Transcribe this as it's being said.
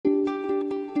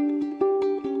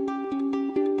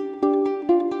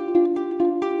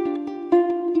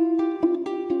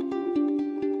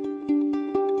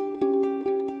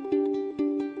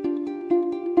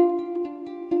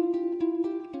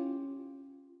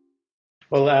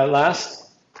Well, last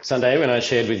Sunday when I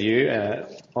shared with you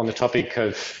on the topic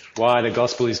of why the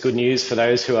gospel is good news for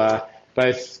those who are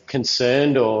both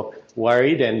concerned or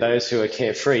worried and those who are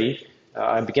carefree,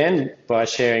 I began by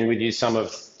sharing with you some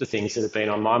of the things that have been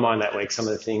on my mind that week, some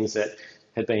of the things that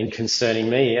had been concerning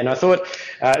me. And I thought,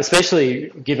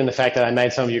 especially given the fact that I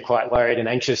made some of you quite worried and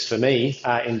anxious for me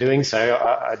in doing so,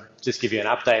 I'd just give you an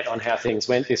update on how things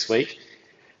went this week.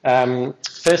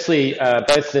 Firstly,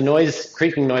 both the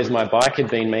creaking noise my bike had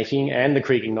been making and the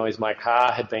creaking noise my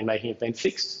car had been making had been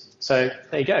fixed. So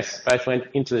there you go. Both went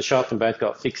into the shop and both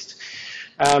got fixed.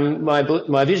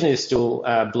 My vision is still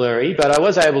blurry, but I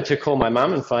was able to call my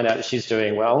mum and find out that she's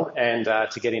doing well, and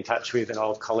to get in touch with an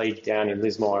old colleague down in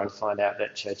Lismore and find out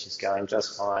that church is going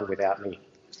just fine without me.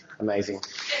 Amazing.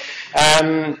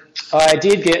 I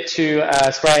did get to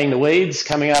spraying the weeds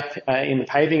coming up in the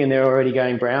paving, and they're already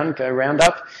going brown, go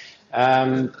Roundup.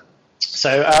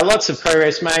 So lots of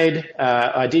progress made.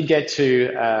 I did get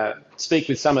to speak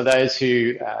with some of those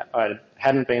who I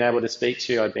hadn't been able to speak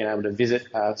to. I'd been able to visit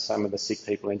some of the sick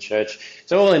people in church.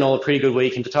 So all in all, a pretty good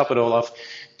week. And to top it all off,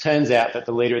 turns out that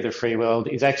the leader of the free world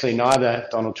is actually neither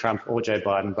Donald Trump or Joe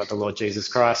Biden, but the Lord Jesus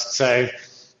Christ. So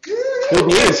good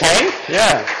news, hey?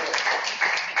 Yeah.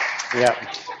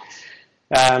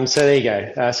 So there you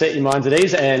go. Set your minds at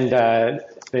ease, and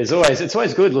it's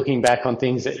always good looking back on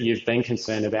things that you've been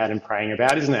concerned about and praying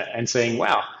about, isn't it? And saying,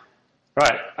 wow,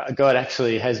 right, God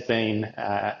actually has been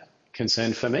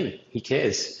concerned for me. He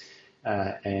cares,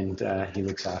 and he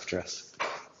looks after us.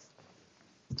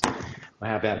 Well,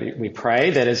 how about we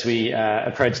pray that as we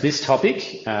approach this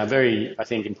topic, very, I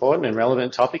think, important and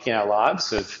relevant topic in our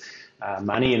lives of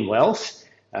money and wealth,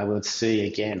 we'll see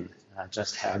again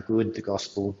just how good the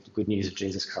gospel, the good news of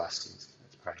Jesus Christ is.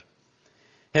 Let's pray.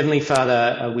 Heavenly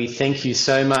Father, we thank you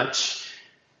so much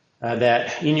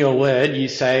that in your word you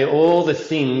say all the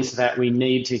things that we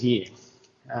need to hear.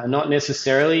 Not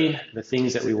necessarily the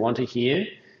things that we want to hear,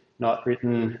 not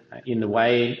written in the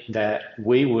way that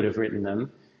we would have written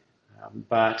them,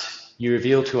 but you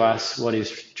reveal to us what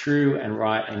is true and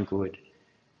right and good.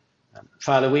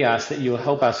 Father, we ask that you will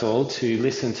help us all to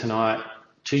listen tonight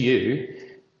to you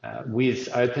with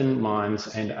open minds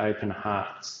and open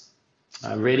hearts,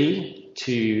 ready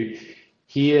to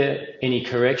hear any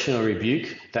correction or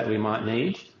rebuke that we might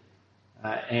need,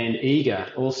 and eager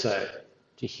also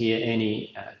to hear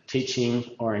any teaching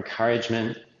or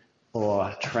encouragement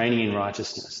or training in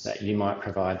righteousness that you might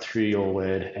provide through your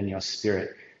word and your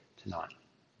spirit tonight.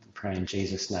 I pray in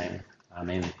Jesus' name.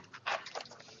 Amen. I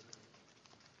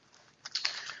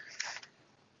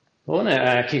want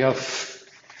to kick off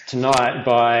tonight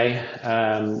by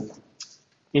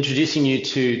introducing you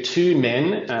to two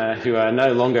men who are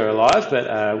no longer alive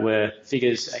but were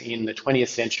figures in the 20th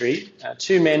century.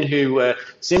 Two men who were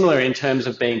similar in terms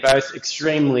of being both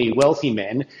extremely wealthy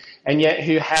men and yet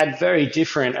who had very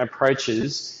different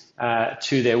approaches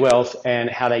to their wealth and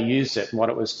how they used it and what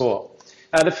it was for.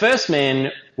 The first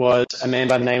man was a man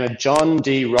by the name of John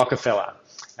D. Rockefeller,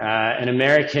 an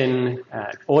American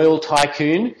oil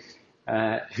tycoon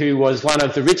who was one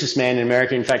of the richest men in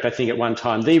America. In fact, I think at one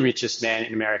time the richest man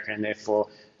in America, and therefore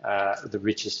the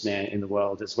richest man in the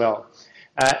world as well.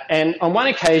 And on one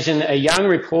occasion, a young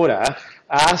reporter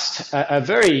asked a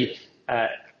very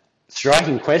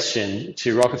striking question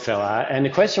to Rockefeller, and the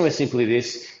question was simply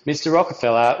this: Mr.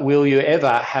 Rockefeller, will you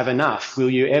ever have enough? Will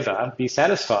you ever be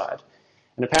satisfied?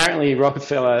 And apparently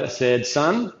Rockefeller said,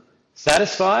 son,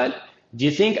 satisfied? Do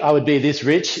you think I would be this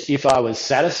rich if I was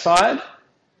satisfied?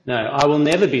 No, I will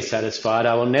never be satisfied.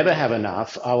 I will never have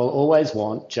enough. I will always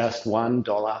want just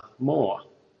 $1 more.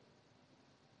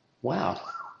 Wow.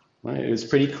 Well, it was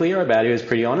pretty clear about it. He was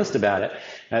pretty honest about it.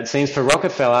 It seems for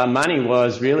Rockefeller, money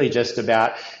was really just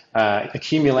about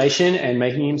accumulation and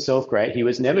making himself great. He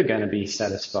was never going to be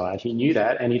satisfied. He knew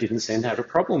that, and he didn't seem to have a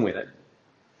problem with it.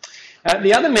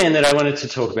 The other man that I wanted to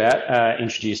talk about,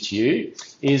 introduce to you,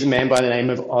 is a man by the name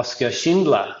of Oskar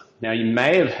Schindler. Now, you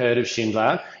may have heard of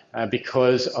Schindler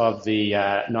because of the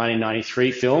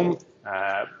 1993 film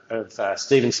of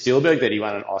Steven Spielberg that he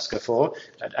won an Oscar for.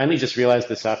 I only just realised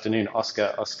this afternoon,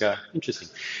 Oscar, interesting.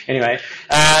 Anyway,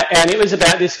 and it was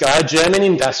about this guy, a German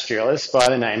industrialist by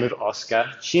the name of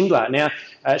Oskar Schindler. Now,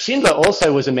 Schindler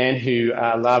also was a man who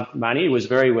loved money, was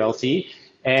very wealthy,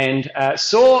 and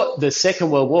saw the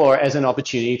Second World War as an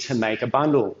opportunity to make a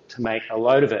bundle, to make a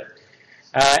load of it.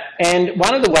 And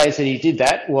one of the ways that he did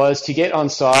that was to get on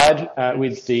side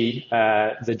with the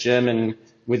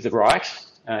Reich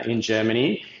in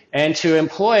Germany, and to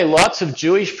employ lots of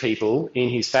Jewish people in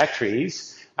his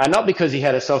factories, not because he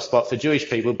had a soft spot for Jewish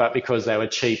people, but because they were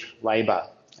cheap labour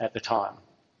at the time.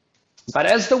 But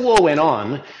as the war went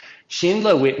on,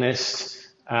 Schindler witnessed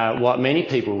what many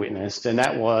people witnessed, and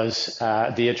that was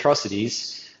the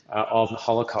atrocities of the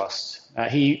Holocaust.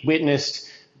 He witnessed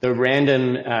the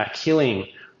random killing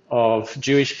of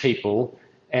Jewish people,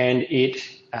 and it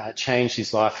changed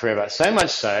his life forever. So much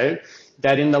so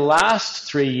that in the last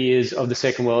 3 years of the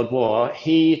Second World War,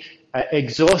 he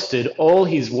exhausted all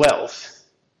his wealth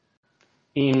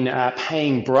in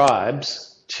paying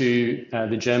bribes to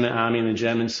the German army and the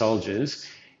German soldiers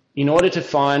in order to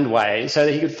find ways, so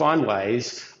that he could find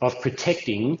ways of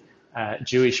protecting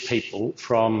Jewish people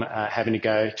from having to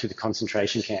go to the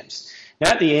concentration camps.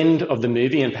 Now, at the end of the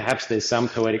movie, and perhaps there's some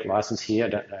poetic license here, I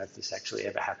don't know if this actually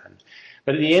ever happened,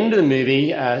 but at the end of the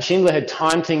movie, Schindler had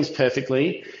timed things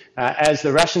perfectly. As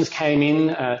the Russians came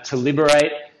in to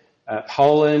liberate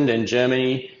Poland and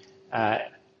Germany,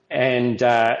 and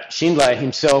Schindler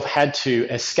himself had to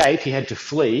escape, he had to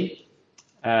flee.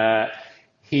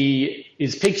 He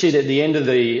is pictured at the end of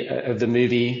the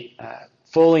movie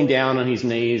falling down on his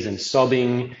knees and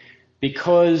sobbing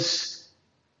because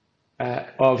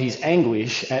of his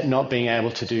anguish at not being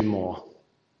able to do more.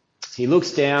 He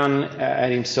looks down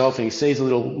at himself and he sees a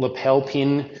little lapel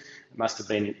pin. It must have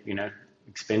been,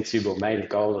 expensive or made of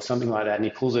gold or something like that. And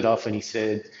he pulls it off and he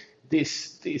said,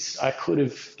 this, I could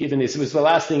have given this. It was the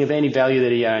last thing of any value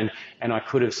that he owned, and I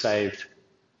could have saved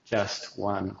just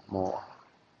one more.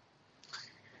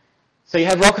 So you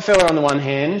have Rockefeller on the one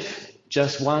hand,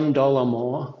 just $1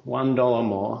 more, $1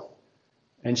 more.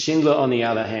 And Schindler on the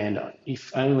other hand,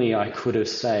 if only I could have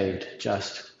saved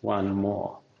just one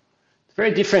more. It's a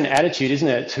very different attitude, isn't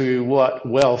it, to what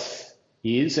wealth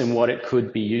is and what it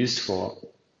could be used for.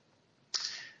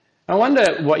 I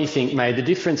wonder what you think made the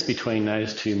difference between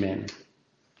those two men.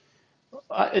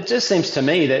 It just seems to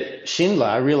me that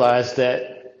Schindler realised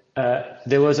that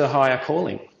there was a higher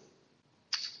calling.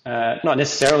 Not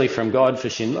necessarily from God for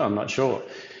Schindler, I'm not sure.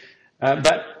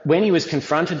 But when he was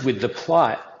confronted with the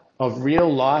plight of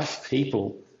real life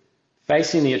people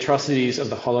facing the atrocities of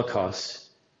the Holocaust,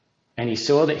 and he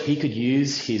saw that he could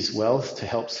use his wealth to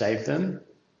help save them,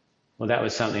 well, that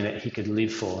was something that he could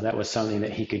live for. That was something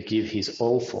that he could give his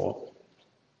all for.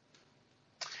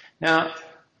 Now,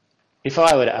 if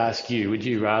I were to ask you, would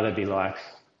you rather be like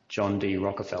John D.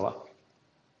 Rockefeller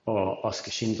or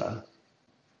Oskar Schindler?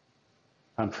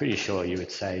 I'm pretty sure you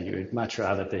would say you would much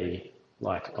rather be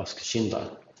like Oskar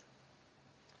Schindler.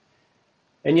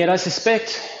 And yet I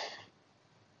suspect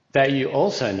that you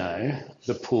also know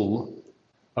the pull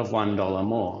of $1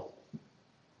 more.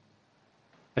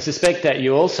 I suspect that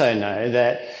you also know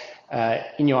that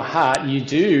in your heart you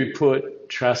do put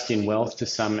trust in wealth to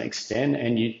some extent,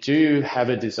 and you do have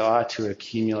a desire to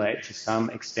accumulate to some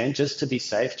extent, just to be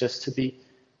safe, just to be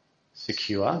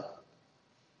secure.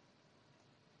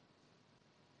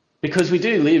 Because we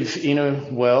do live in a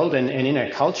world and in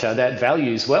a culture that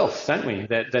values wealth, don't we?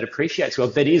 That appreciates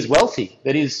wealth, that is wealthy,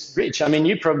 that is rich. I mean,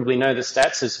 you probably know the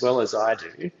stats as well as I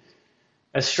do.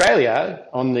 Australia,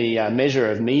 on the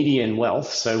measure of median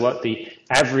wealth, so what the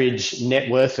average net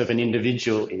worth of an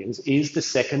individual is the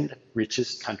second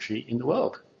richest country in the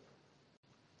world.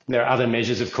 There are other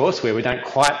measures, of course, where we don't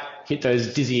quite hit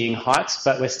those dizzying heights,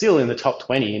 but we're still in the top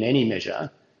 20 in any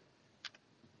measure.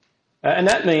 And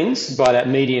that means, by that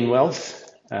median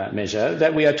wealth measure,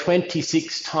 that we are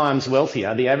 26 times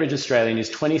wealthier. The average Australian is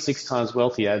 26 times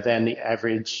wealthier than the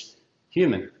average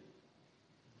human.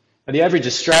 The average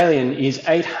Australian is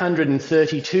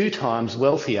 832 times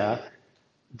wealthier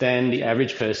than the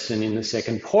average person in the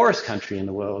second poorest country in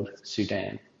the world,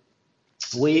 Sudan.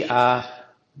 We are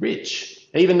rich.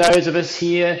 Even those of us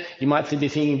here, you might be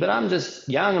thinking, but I'm just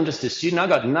young, I'm just a student, I've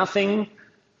got nothing.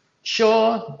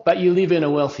 Sure, but you live in a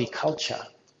wealthy culture.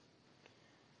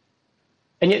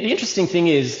 And yet the interesting thing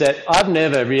is that I've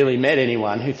never really met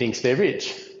anyone who thinks they're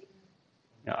rich.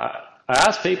 I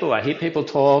ask people, I hear people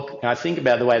talk, and I think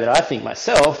about the way that I think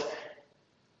myself,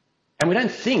 and we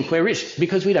don't think we're rich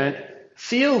because we don't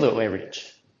feel that we're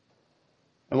rich.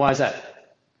 And why is that?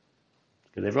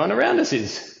 Because everyone around us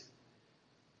is.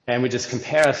 And we just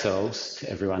compare ourselves to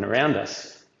everyone around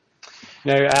us.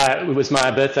 It was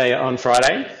my birthday on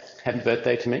Friday. Happy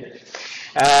birthday to me.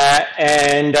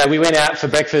 And we went out for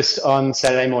breakfast on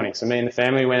Saturday morning. So me and the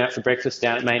family went out for breakfast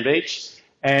down at Main Beach.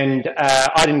 And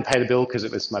I didn't pay the bill because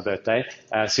it was my birthday.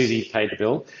 Susie paid the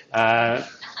bill.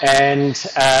 And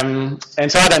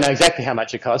so I don't know exactly how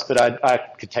much it cost, but I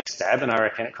could take a stab, and I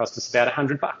reckon it cost us about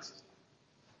 $100.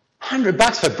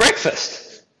 $100 for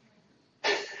breakfast.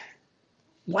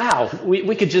 Wow,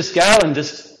 we could just go and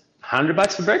just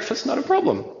 $100 for breakfast, not a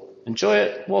problem. Enjoy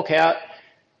it, walk out,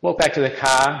 walk back to the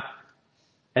car,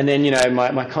 And then, you know,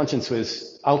 my conscience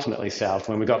was ultimately salved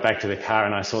when we got back to the car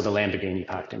and I saw the Lamborghini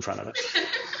parked in front of it.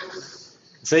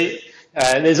 See,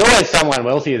 there's always someone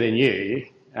wealthier than you.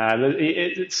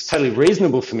 It's totally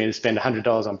reasonable for me to spend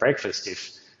 $100 on breakfast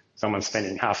if someone's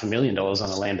spending $500,000 on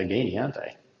a Lamborghini, aren't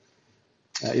they?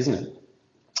 Isn't it?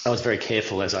 I was very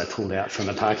careful as I pulled out from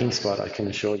the parking spot, I can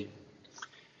assure you.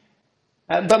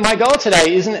 But my goal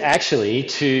today isn't actually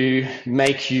to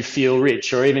make you feel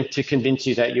rich or even to convince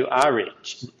you that you are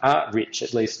rich, at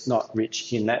least not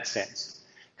rich in that sense.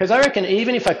 Because I reckon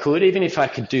even if I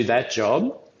could do that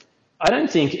job, I don't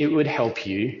think it would help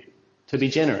you to be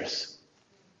generous.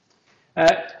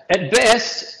 At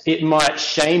best, it might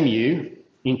shame you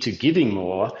into giving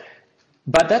more,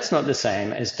 but that's not the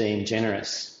same as being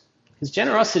generous. Because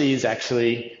generosity is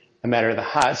actually a matter of the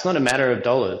heart. It's not a matter of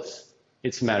dollars.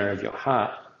 It's a matter of your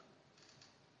heart.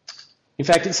 In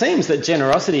fact, it seems that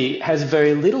generosity has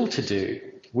very little to do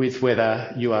with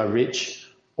whether you are rich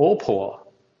or poor.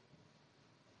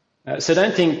 So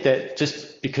don't think that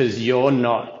just because you're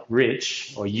not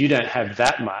rich or you don't have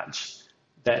that much,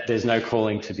 that there's no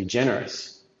calling to be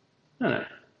generous. No.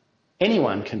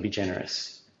 Anyone can be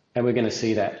generous. And we're going to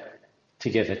see that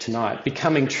together tonight.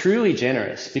 Becoming truly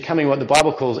generous, becoming what the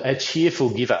Bible calls a cheerful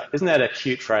giver. Isn't that a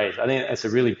cute phrase? I think that's a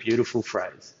really beautiful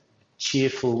phrase.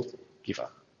 Cheerful giver.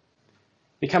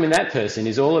 Becoming that person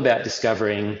is all about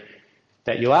discovering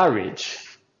that you are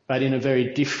rich, but in a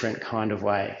very different kind of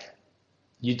way.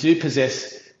 You do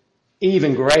possess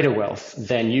even greater wealth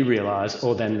than you realise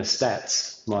or than the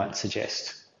stats might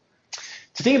suggest.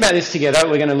 To think about this together,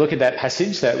 we're going to look at that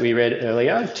passage that we read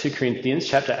earlier, 2 Corinthians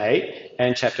chapter 8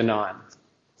 and chapter 9.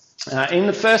 In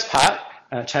the first part,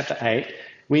 chapter 8,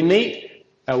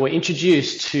 we're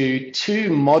introduced to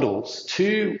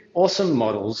two awesome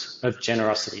models of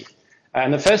generosity.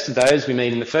 And the first of those we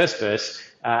meet in the first verse,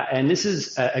 and this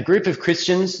is a group of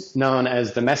Christians known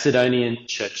as the Macedonian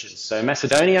churches. So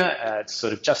Macedonia, it's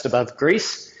sort of just above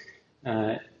Greece,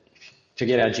 to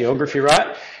get our geography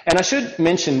right. And I should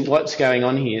mention what's going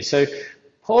on here. So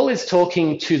Paul is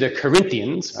talking to the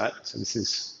Corinthians, right? So this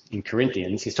is in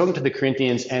Corinthians. He's talking to the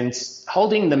Corinthians and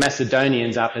holding the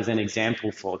Macedonians up as an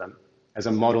example for them, as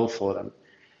a model for them.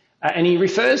 And he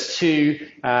refers to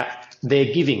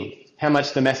their giving, how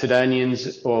much the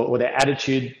Macedonians, or their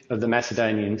attitude of the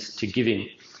Macedonians to giving.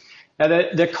 Now,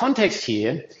 the context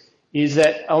here is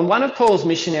that on one of Paul's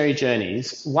missionary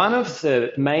journeys, one of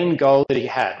the main goals that he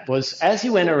had was, as he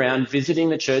went around visiting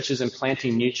the churches and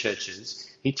planting new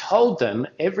churches, he told them,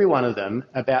 every one of them,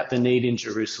 about the need in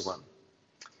Jerusalem.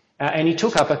 And he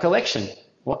took up a collection.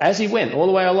 Well, as he went all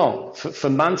the way along, for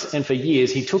months and for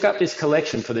years, he took up this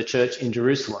collection for the church in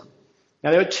Jerusalem.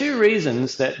 Now, there were two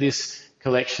reasons that this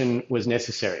collection was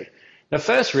necessary. The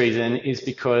first reason is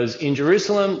because in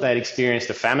Jerusalem, they'd experienced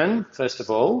a famine, first of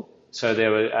all. So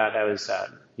there was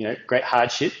great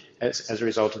hardship as a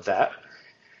result of that.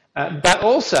 But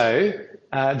also,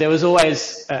 there was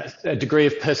always a degree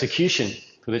of persecution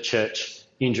for the church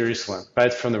in Jerusalem,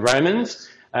 both from the Romans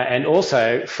and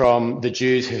also from the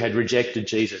Jews who had rejected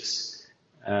Jesus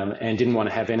and didn't want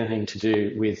to have anything to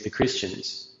do with the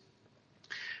Christians.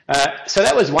 So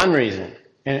that was one reason,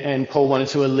 and Paul wanted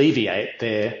to alleviate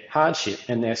their hardship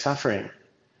and their suffering.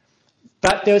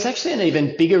 But there was actually an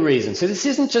even bigger reason. So this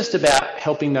isn't just about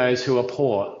helping those who are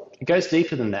poor. It goes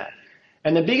deeper than that.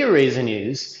 And the bigger reason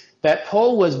is that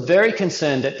Paul was very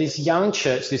concerned that this young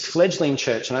church, this fledgling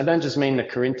church, and I don't just mean the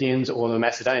Corinthians or the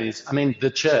Macedonians, I mean the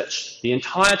church, the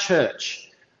entire church,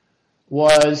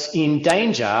 was in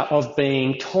danger of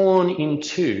being torn in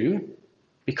two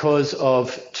because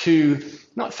of two,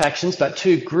 not factions, but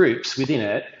two groups within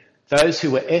it, those who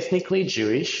were ethnically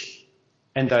Jewish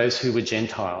and those who were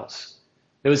Gentiles.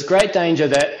 There was great danger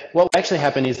that what would actually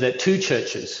happen is that two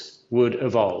churches would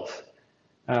evolve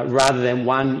rather than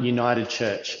one united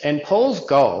church. And Paul's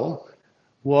goal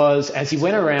was, as he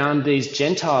went around these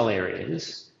Gentile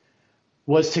areas,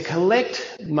 was to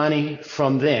collect money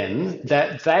from them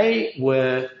that they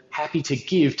were happy to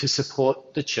give to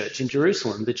support the church in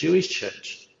Jerusalem, the Jewish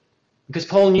church. Because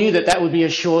Paul knew that that would be a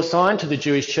sure sign to the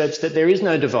Jewish church that there is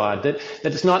no divide, that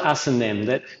it's not us and them,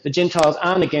 that the Gentiles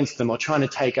aren't against them or trying to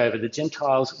take over. The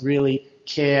Gentiles really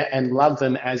care and love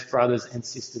them as brothers and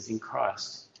sisters in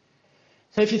Christ.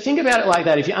 So if you think about it like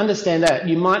that, if you understand that,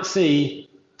 you might see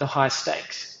the high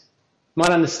stakes. You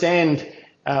might understand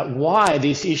why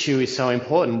this issue is so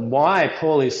important, why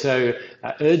Paul is so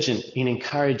urgent in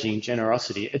encouraging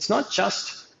generosity. It's not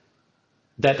just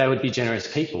that they would be generous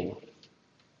people,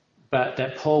 but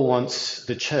that Paul wants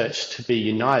the church to be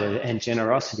united, and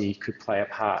generosity could play a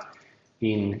part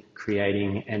in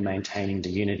creating and maintaining the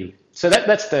unity. So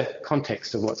that's the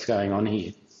context of what's going on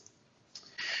here.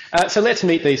 So let's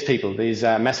meet these people, these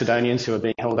Macedonians who are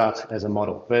being held up as a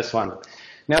model. Verse 1.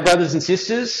 Now, brothers and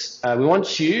sisters, we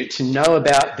want you to know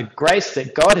about the grace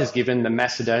that God has given the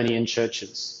Macedonian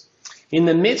churches. In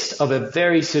the midst of a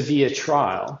very severe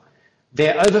trial,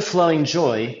 their overflowing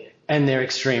joy and their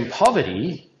extreme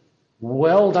poverty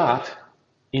welled up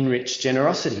in rich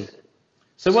generosity.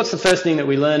 So what's the first thing that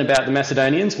we learn about the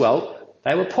Macedonians? Well,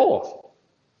 they were poor.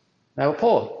 They were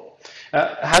poor.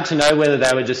 Hard to know whether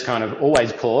they were just kind of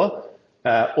always poor,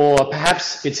 or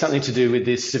perhaps it's something to do with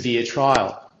this severe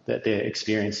trial that they're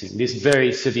experiencing, this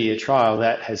very severe trial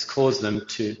that has caused them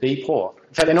to be poor.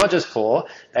 In fact, they're not just poor,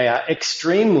 they are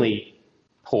extremely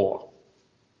poor.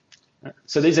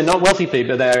 So these are not wealthy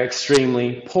people, they are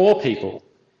extremely poor people.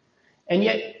 And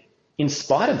yet, in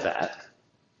spite of that,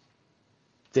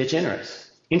 they're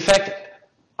generous. In fact,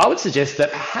 I would suggest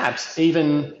that perhaps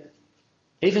even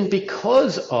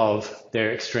because of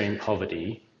their extreme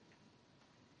poverty,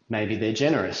 maybe they're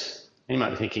generous. And you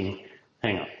might be thinking,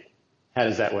 hang on, how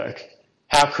does that work?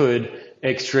 How could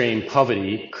extreme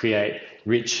poverty create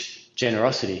rich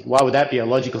generosity? Why would that be a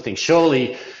logical thing?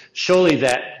 Surely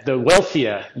that the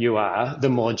wealthier you are, the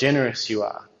more generous you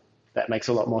are. That makes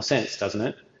a lot more sense, doesn't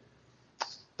it?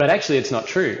 But actually it's not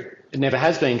true. It never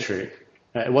has been true.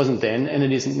 It wasn't then and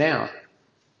it isn't now.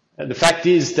 The fact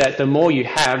is that the more you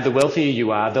have, the wealthier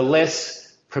you are, the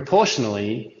less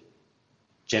proportionally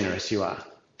generous you are,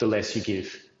 the less you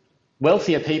give.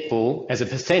 Wealthier people, as a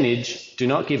percentage, do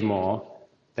not give more,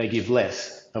 they give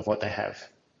less of what they have.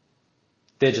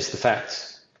 They're just the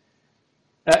facts.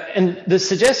 And the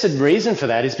suggested reason for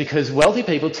that is because wealthy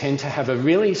people tend to have a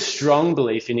really strong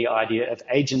belief in the idea of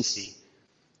agency.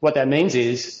 What that means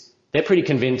is they're pretty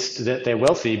convinced that they're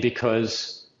wealthy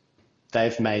because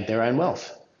they've made their own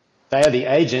wealth. They are the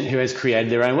agent who has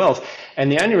created their own wealth.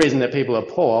 And the only reason that people are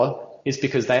poor is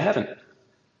because they haven't. And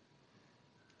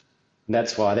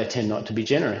that's why they tend not to be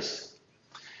generous.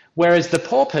 Whereas the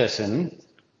poor person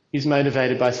is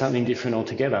motivated by something different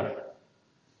altogether.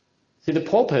 See, the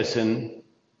poor person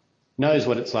knows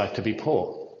what it's like to be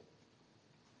poor.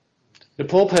 The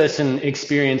poor person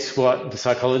experiences what the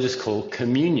psychologists call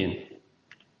communion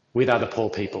with other poor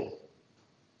people.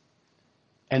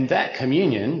 And that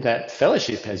communion, that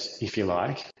fellowship, as if you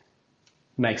like,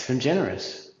 makes them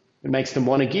generous. It makes them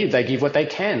want to give. They give what they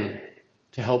can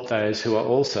to help those who are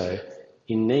also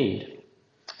in need.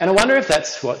 And I wonder if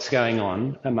that's what's going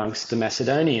on amongst the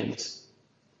Macedonians.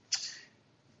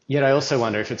 Yet I also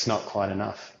wonder if it's not quite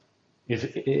enough.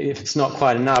 If it's not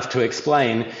quite enough to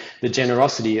explain the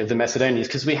generosity of the Macedonians,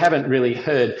 because we haven't really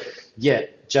heard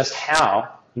yet just how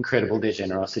incredible their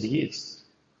generosity is.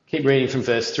 Keep reading from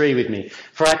verse 3 with me.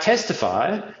 For I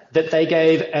testify that they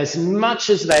gave as much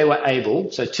as they were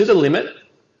able, so to the limit,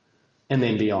 and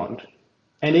then beyond.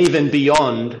 And even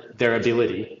beyond their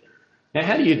ability. Now,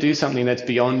 how do you do something that's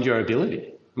beyond your ability?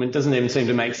 I mean, it doesn't even seem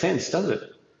to make sense, does it?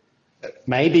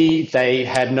 Maybe they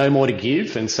had no more to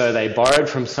give, and so they borrowed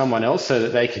from someone else so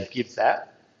that they could give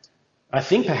that. I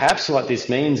think perhaps what this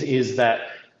means is that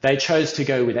they chose to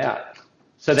go without.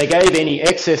 So they gave any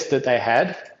excess that they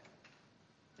had,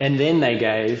 and then they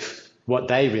gave what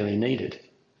they really needed.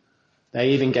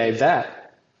 They even gave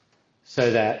that so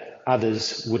that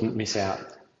others wouldn't miss out.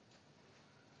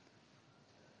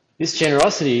 This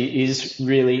generosity is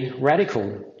really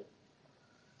radical.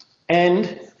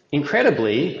 And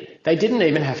incredibly, they didn't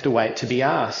even have to wait to be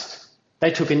asked.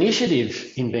 They took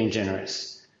initiative in being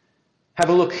generous. Have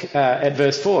a look at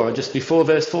verse 4, or just before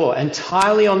verse 4.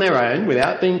 Entirely on their own,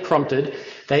 without being prompted,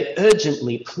 they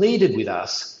urgently pleaded with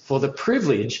us for the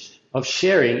privilege of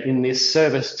sharing in this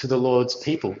service to the Lord's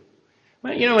people.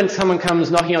 Well, you know, when someone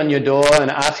comes knocking on your door and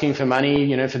asking for money,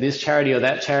 you know, for this charity or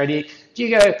that charity, do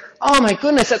you go, oh my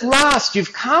goodness, at last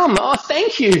you've come. Oh,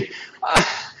 thank you.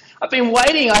 I've been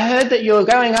waiting. I heard that you were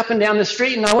going up and down the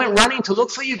street and I went running to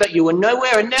look for you, but you were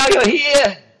nowhere and now you're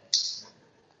here.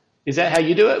 Is that how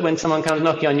you do it when someone comes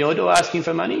knocking on your door asking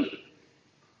for money?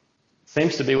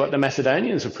 Seems to be what the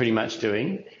Macedonians were pretty much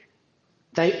doing.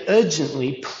 They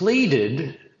urgently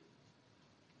pleaded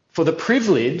for the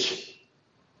privilege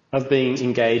of being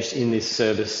engaged in this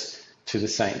service to the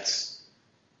saints.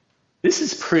 This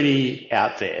is pretty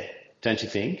out there, don't you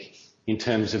think, in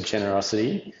terms of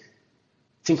generosity?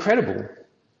 It's incredible.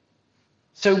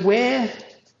 So where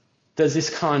does this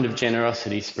kind of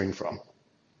generosity spring from?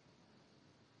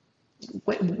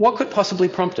 What could possibly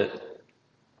prompt it?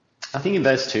 I think in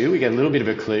verse 2 we get a little bit of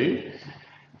a clue,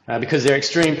 because their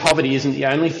extreme poverty isn't the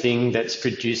only thing that's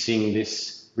producing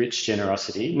this rich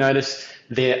generosity. Notice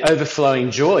their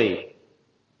overflowing joy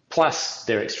plus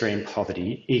their extreme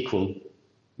poverty equal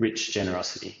rich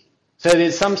generosity. So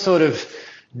there's some sort of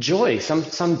joy,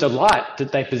 some delight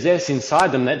that they possess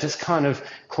inside them that just kind of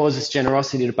causes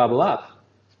generosity to bubble up.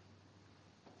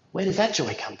 Where does that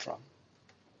joy come from?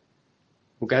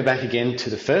 We'll go back again to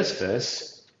the first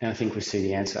verse, and I think we see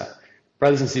the answer.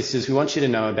 Brothers and sisters, we want you to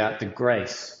know about the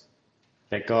grace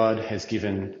that God has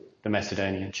given the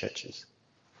Macedonian churches.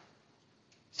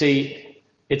 See,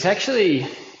 it's actually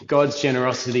God's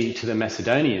generosity to the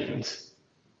Macedonians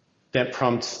that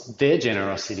prompts their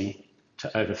generosity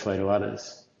to overflow to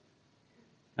others.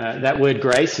 That word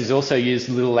grace is also used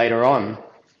a little later on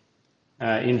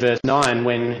in verse 9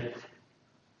 when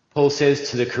Paul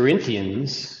says to the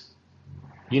Corinthians,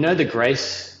 you know the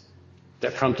grace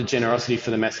that prompted generosity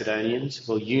for the Macedonians?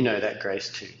 Well, you know that grace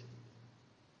too.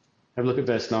 Have a look at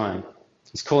verse 9.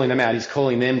 He's calling them out. He's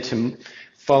calling them to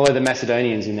follow the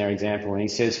Macedonians in their example. And he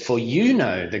says, for you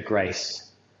know the grace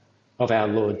of our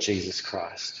Lord Jesus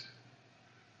Christ.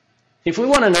 If we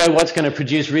want to know what's going to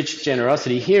produce rich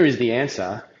generosity, here is the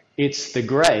answer. It's the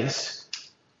grace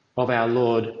of our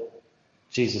Lord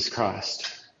Jesus Christ.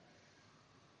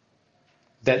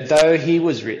 That though he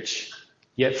was rich,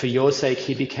 yet for your sake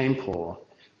he became poor,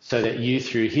 so that you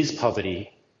through his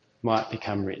poverty might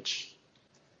become rich.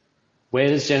 Where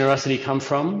does generosity come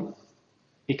from?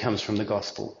 It comes from the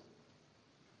gospel.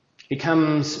 It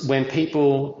comes when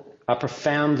people are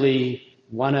profoundly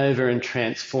won over and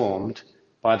transformed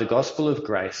by the gospel of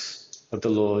grace of the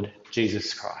Lord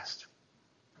Jesus Christ.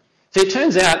 So it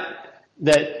turns out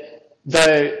that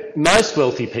though most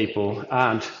wealthy people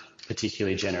aren't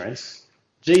particularly generous,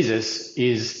 Jesus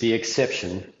is the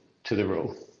exception to the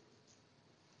rule.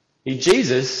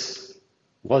 Jesus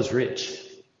was rich.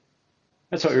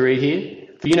 That's what we read here.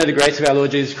 For you know the grace of our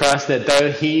Lord Jesus Christ, that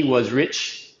though he was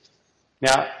rich.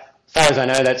 Now, as far as I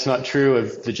know, that's not true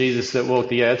of the Jesus that walked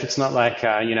the earth. It's not like,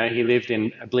 he lived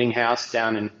in a bling house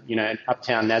down in,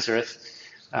 uptown Nazareth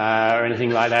or anything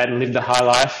like that and lived the high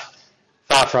life.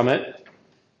 Far from it.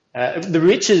 The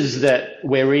riches that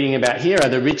we're reading about here are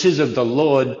the riches of the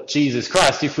Lord Jesus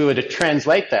Christ. If we were to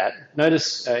translate that,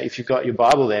 notice if you've got your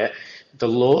Bible there, the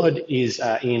Lord is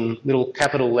in little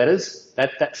capital letters.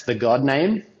 That's the God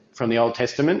name from the Old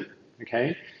Testament.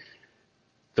 Okay.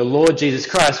 The Lord Jesus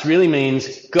Christ really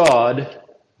means God,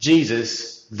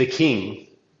 Jesus, the King.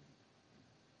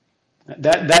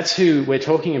 That's who we're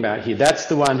talking about here. That's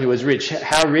the one who was rich.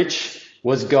 How rich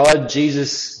was God,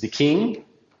 Jesus, the King?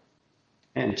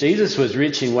 And Jesus was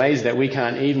rich in ways that we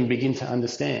can't even begin to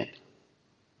understand.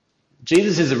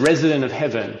 Jesus is a resident of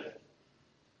heaven.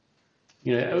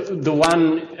 The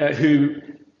one who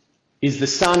is the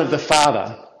Son of the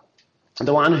Father.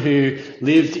 The one who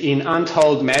lived in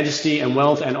untold majesty and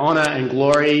wealth and honour and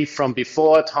glory from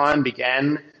before time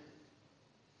began.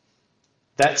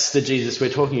 That's the Jesus we're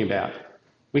talking about.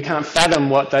 We can't fathom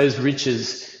what those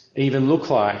riches even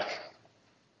look like.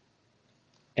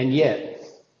 And yet,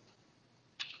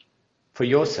 for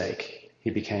your sake, he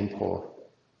became poor.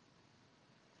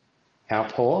 How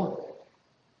poor?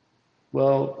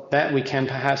 Well, that we can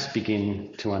perhaps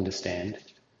begin to understand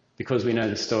because we know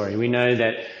the story. We know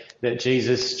that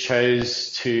Jesus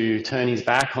chose to turn his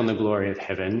back on the glory of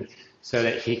heaven so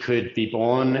that he could be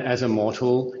born as a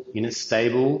mortal in a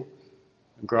stable,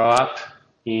 grow up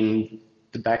in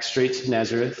the back streets of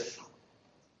Nazareth,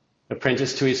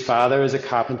 apprentice to his father as a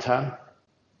carpenter,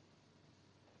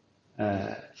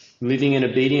 living an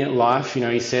obedient life.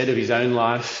 He said of his own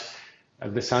life,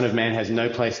 the Son of Man has no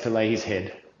place to lay his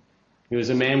head. He was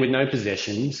a man with no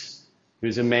possessions. He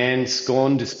was a man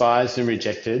scorned, despised and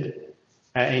rejected.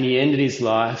 And he ended his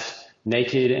life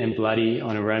naked and bloody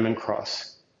on a Roman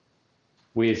cross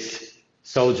with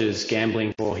soldiers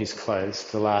gambling for his clothes,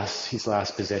 his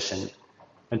last possession,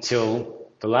 until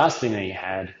the last thing that he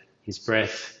had, his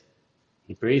breath,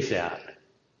 he breathed out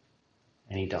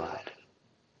and he died.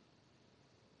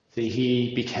 See,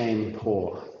 he became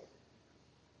poor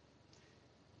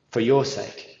for your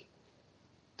sake.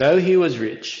 Though he was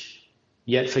rich,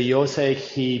 yet for your sake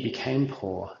he became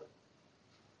poor,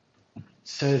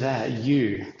 so that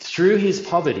you, through his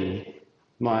poverty,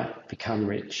 might become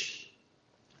rich.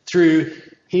 Through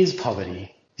his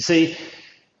poverty. You see,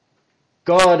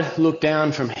 God looked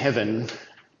down from heaven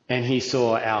and he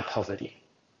saw our poverty.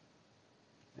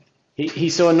 He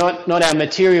saw not our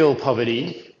material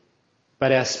poverty,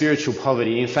 but our spiritual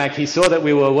poverty. In fact, he saw that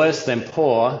we were worse than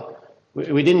poor.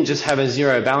 We didn't just have a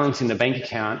zero balance in the bank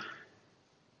account.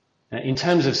 In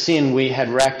terms of sin, we had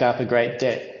racked up a great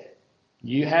debt.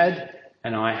 You had,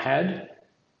 and I had,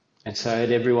 and so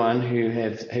had everyone who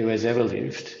has ever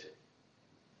lived.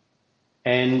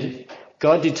 And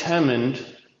God determined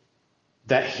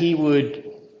that he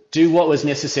would do what was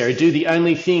necessary, do the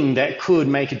only thing that could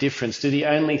make a difference, do the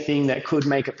only thing that could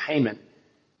make a payment.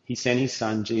 He sent his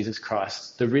son, Jesus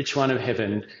Christ, the rich one of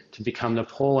heaven, to become the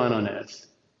poor one on earth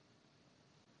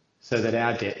so that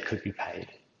our debt could be paid.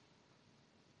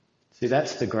 See,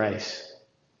 that's the grace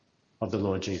of the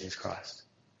Lord Jesus Christ.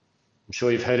 I'm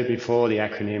sure you've heard it before, the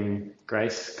acronym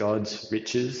GRACE, God's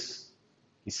riches,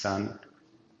 his son,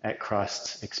 at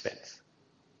Christ's expense.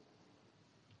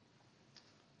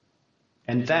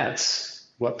 And that's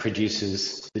what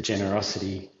produces the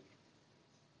generosity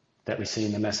that we see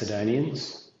in the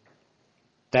Macedonians.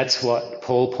 That's what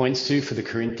Paul points to for the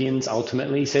Corinthians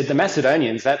ultimately. He said, the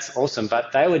Macedonians, that's awesome,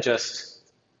 but they were just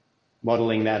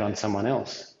modelling that on someone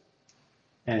else.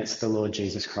 And it's the Lord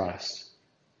Jesus Christ.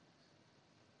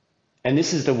 And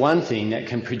this is the one thing that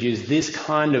can produce this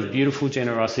kind of beautiful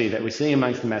generosity that we see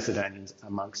amongst the Macedonians,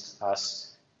 amongst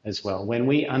us as well. When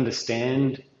we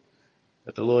understand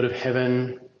that the Lord of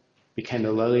heaven became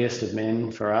the lowliest of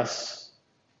men for us,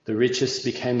 the richest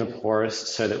became the poorest,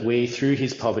 so that we, through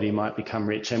his poverty, might become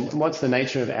rich. And what's the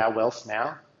nature of our wealth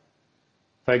now?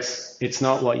 Folks, it's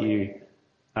not what you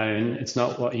own, it's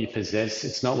not what you possess,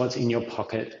 it's not what's in your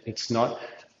pocket, it's not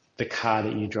the car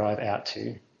that you drive out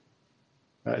to,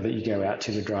 that you go out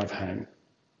to drive home.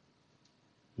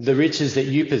 The riches that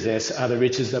you possess are the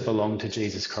riches that belong to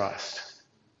Jesus Christ.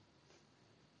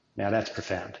 Now that's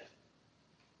profound.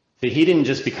 For he didn't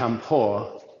just become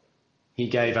poor, he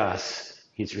gave us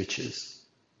his riches.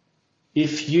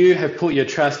 If you have put your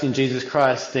trust in Jesus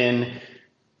Christ, then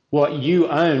what you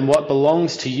own, what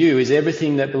belongs to you, is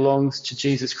everything that belongs to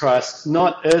Jesus Christ,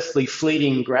 not earthly,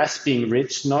 fleeting, grasping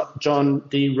rich, not John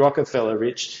D. Rockefeller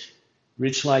rich,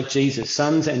 rich like Jesus,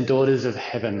 sons and daughters of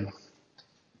heaven,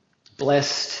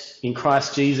 blessed in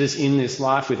Christ Jesus in this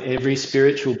life with every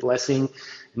spiritual blessing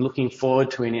and looking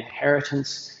forward to an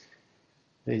inheritance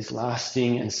that is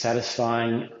lasting and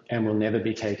satisfying and will never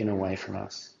be taken away from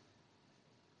us.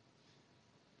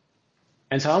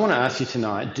 And so I want to ask you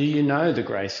tonight, do you know the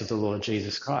grace of the Lord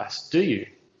Jesus Christ? Do you?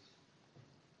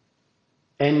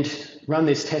 And run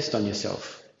this test on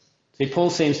yourself. See,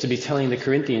 Paul seems to be telling the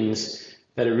Corinthians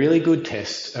that a really good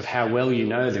test of how well you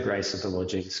know the grace of the Lord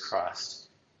Jesus Christ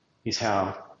is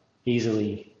how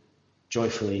easily,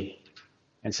 joyfully,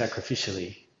 and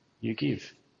sacrificially you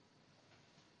give.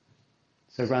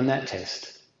 So run that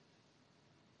test.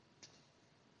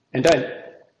 And don't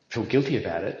feel guilty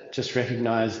about it. Just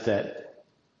recognise that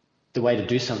the way to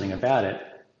do something about it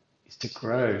is to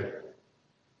grow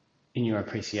in your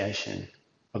appreciation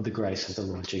of the grace of the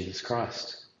Lord Jesus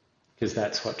Christ, because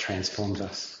that's what transforms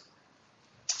us.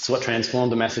 It's what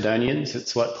transformed the Macedonians.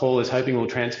 It's what Paul is hoping will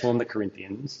transform the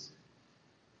Corinthians.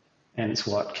 And it's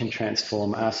what can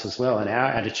transform us as well, and our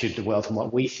attitude to wealth and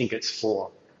what we think it's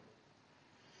for.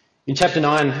 In chapter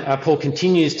 9, Paul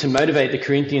continues to motivate the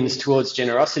Corinthians towards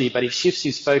generosity, but he shifts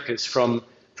his focus from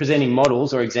presenting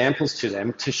models or examples to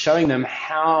them to showing them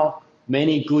how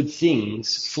many good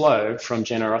things flow from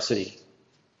generosity.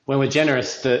 When we're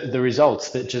generous, the results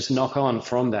that just knock on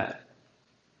from that.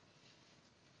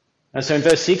 And so in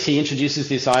verse 6, he introduces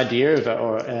this idea of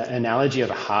analogy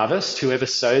of a harvest. Whoever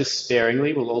sows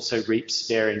sparingly will also reap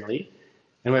sparingly,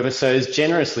 and whoever sows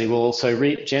generously will also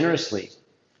reap generously.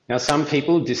 Now, some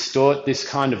people distort this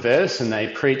kind of verse and they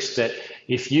preach that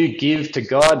if you give to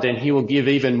God, then he will give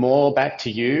even more back to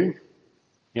you.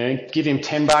 You know, give him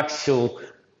 $10, he'll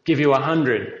give you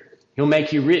 100. He'll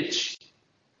make you rich.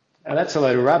 Now, that's a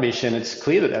load of rubbish, and it's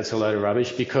clear that that's a load of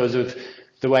rubbish because of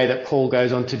the way that Paul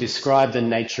goes on to describe the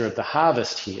nature of the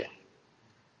harvest here.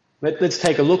 Let's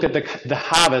take a look at the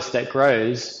harvest that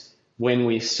grows when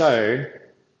we sow,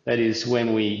 that is,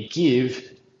 when we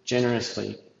give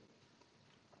generously.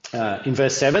 In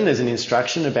verse 7, there's an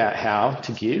instruction about how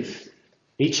to give.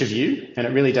 Each of you, and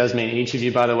it really does mean each of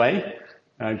you, by the way.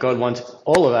 God wants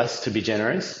all of us to be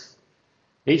generous.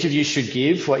 Each of you should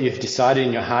give what you've decided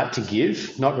in your heart to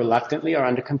give, not reluctantly or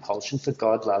under compulsion, for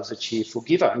God loves a cheerful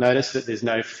giver. Notice that there's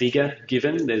no figure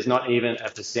given. There's not even a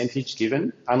percentage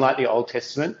given, unlike the Old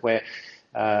Testament where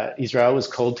Israel was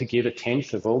called to give a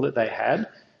tenth of all that they had.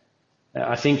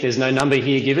 I think there's no number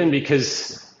here given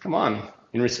because, come on,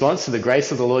 in response to the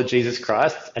grace of the Lord Jesus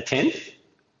Christ, a tenth?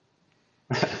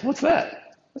 What's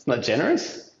that? That's not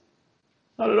generous.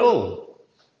 Not at all.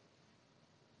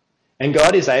 And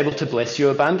God is able to bless you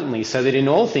abundantly, so that in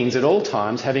all things, at all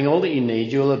times, having all that you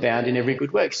need, you will abound in every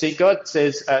good work. See, Paul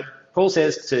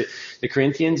says to the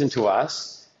Corinthians and to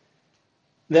us,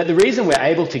 that the reason we're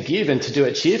able to give and to do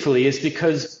it cheerfully is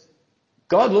because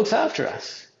God looks after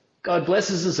us. God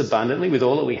blesses us abundantly with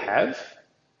all that we have.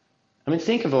 I mean,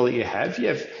 think of all that you have.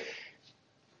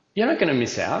 You're not going to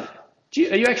miss out.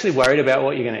 Are you actually worried about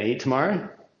what you're going to eat tomorrow?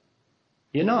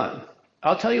 You're not.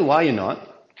 I'll tell you why you're not.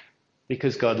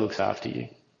 Because God looks after you.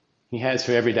 He has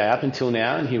for every day up until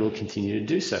now, and he will continue to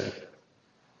do so.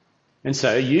 And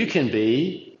so you can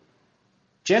be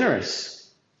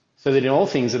generous, so that in all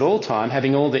things at all time,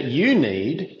 having all that you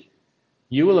need,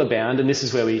 you will abound. And this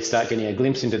is where we start getting a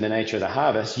glimpse into the nature of the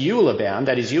harvest. You will abound,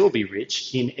 that is, you will be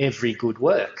rich in every good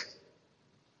work.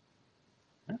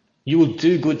 You will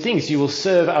do good things. You will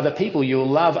serve other people. You will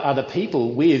love other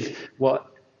people with what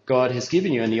God has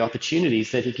given you and the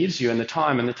opportunities that he gives you and the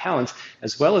time and the talents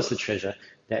as well as the treasure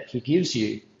that he gives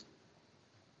you.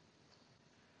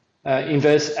 In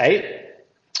verse 8,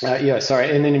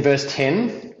 and then in verse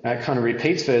 10, kind of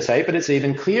repeats verse 8, but it's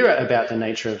even clearer about the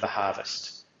nature of the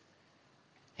harvest.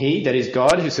 He, that is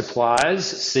God, who supplies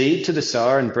seed to the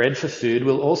sower and bread for food,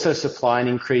 will also supply and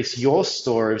increase your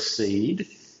store of seed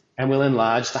and will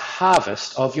enlarge the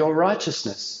harvest of your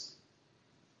righteousness.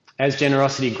 As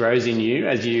generosity grows in you,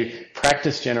 as you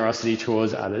practice generosity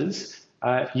towards others,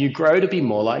 you grow to be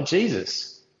more like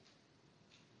Jesus.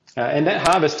 And that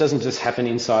harvest doesn't just happen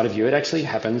inside of you, it actually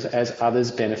happens as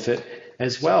others benefit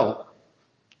as well.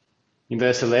 In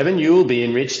verse 11, you will be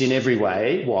enriched in every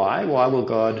way. Why? Why will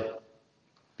God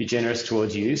be generous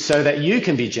towards you? So that you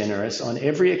can be generous on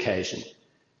every occasion.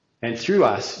 And through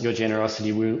us, your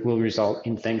generosity will result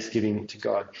in thanksgiving to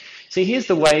God. See, here's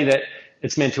the way that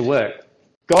it's meant to work.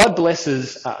 God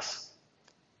blesses us,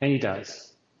 and he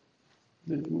does.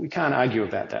 We can't argue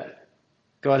about that.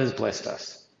 God has blessed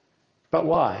us. But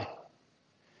why?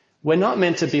 We're not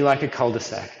meant to be like a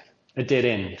cul-de-sac, a dead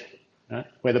end, right?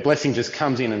 Where the blessing just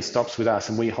comes in and stops with us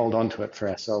and we hold on to it for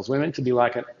ourselves. We're meant to be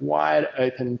like a wide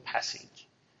open passage.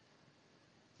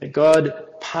 That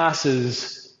God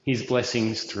passes his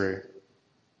blessings through.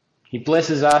 He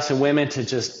blesses us and we're meant to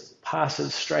just pass it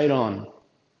straight on.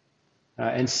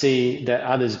 And see that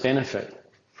others benefit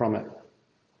from it.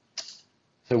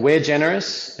 So we're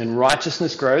generous and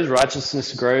righteousness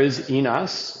grows in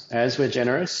us as we're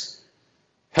generous.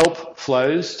 Help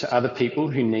flows to other people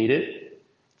who need it.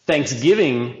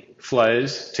 Thanksgiving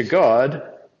flows to God,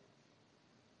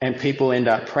 and people end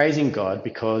up praising God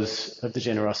because of the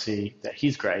generosity that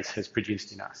his grace has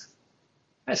produced in us.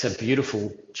 That's a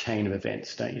beautiful chain of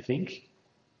events, don't you think?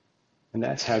 And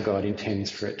that's how God intends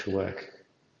for it to work.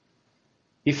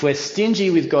 If we're stingy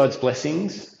with God's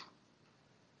blessings,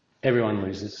 everyone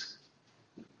loses.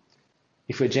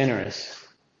 If we're generous,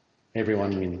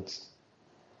 everyone wins.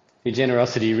 Your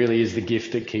generosity really is the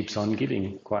gift that keeps on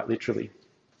giving, quite literally.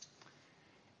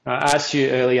 I asked you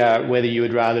earlier whether you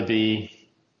would rather be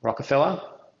Rockefeller,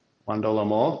 $1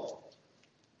 more,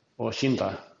 or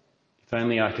Schindler. If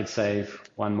only I could save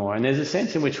one more. And there's a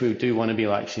sense in which we do want to be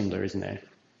like Schindler, isn't there?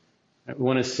 We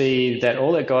want to see that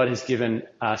all that God has given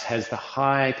us has the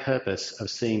high purpose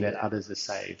of seeing that others are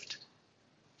saved.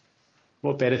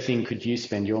 What better thing could you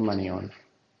spend your money on?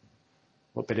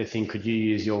 What better thing could you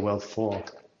use your wealth for?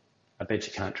 I bet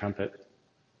you can't trump it.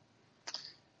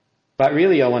 But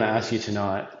really, I want to ask you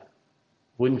tonight,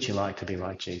 wouldn't you like to be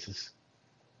like Jesus?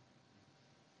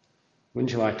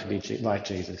 Wouldn't you like to be like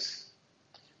Jesus?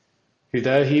 Who,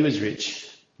 though he was rich,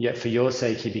 yet for your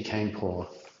sake he became poor,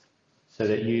 so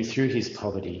that you, through his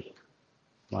poverty,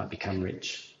 might become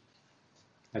rich.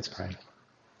 Let's pray.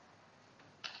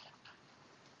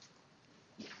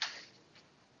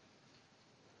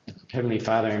 Heavenly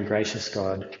Father and gracious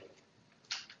God,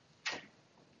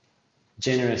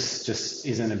 generous just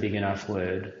isn't a big enough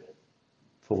word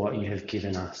for what you have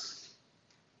given us.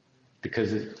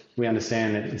 Because we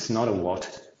understand that it's not a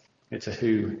what, it's a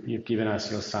who. You've given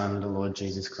us your Son, the Lord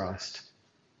Jesus Christ.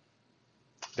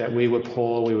 That we were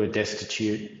poor, we were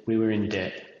destitute, we were in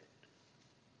debt.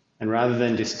 And rather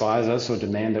than despise us or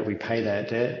demand that we pay that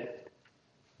debt,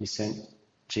 you sent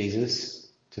Jesus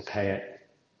to pay it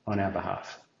on our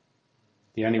behalf.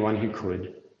 The only one who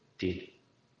could, did.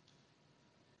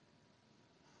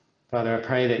 Father, I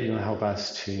pray that you'll help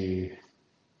us to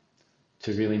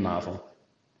really marvel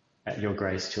at your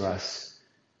grace to us.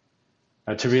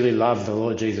 To really love the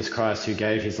Lord Jesus Christ, who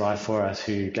gave his life for us,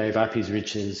 who gave up his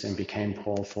riches and became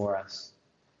poor for us.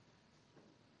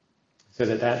 So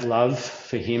that love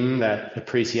for him, that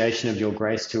appreciation of your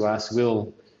grace to us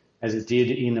will, as it did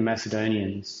in the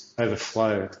Macedonians,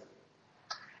 overflow.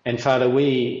 And Father,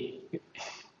 we,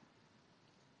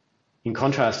 in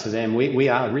contrast to them, we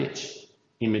are rich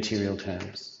in material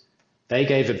terms. They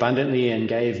gave abundantly and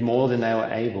gave more than they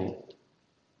were able.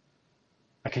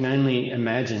 I can only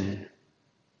imagine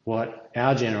what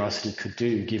our generosity could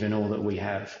do given all that we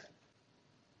have.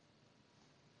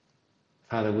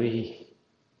 Father, we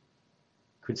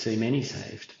could see many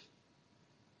saved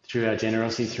through our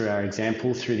generosity, through our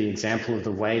example, through the example of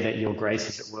the way that your grace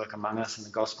is at work among us and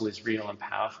the gospel is real and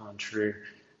powerful and true,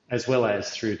 as well as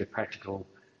through the practical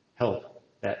help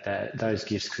that those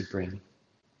gifts could bring.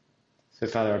 So,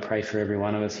 Father, I pray for every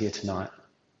one of us here tonight,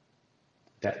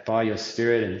 that by your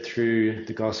Spirit and through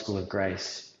the gospel of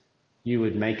grace, you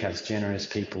would make us generous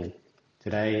people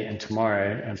today and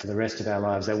tomorrow and for the rest of our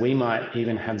lives, that we might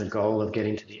even have the goal of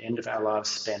getting to the end of our lives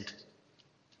spent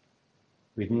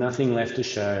with nothing left to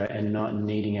show and not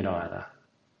needing it either,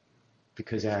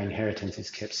 because our inheritance is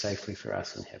kept safely for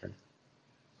us in heaven.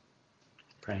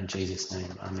 Pray in Jesus'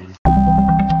 name. Amen.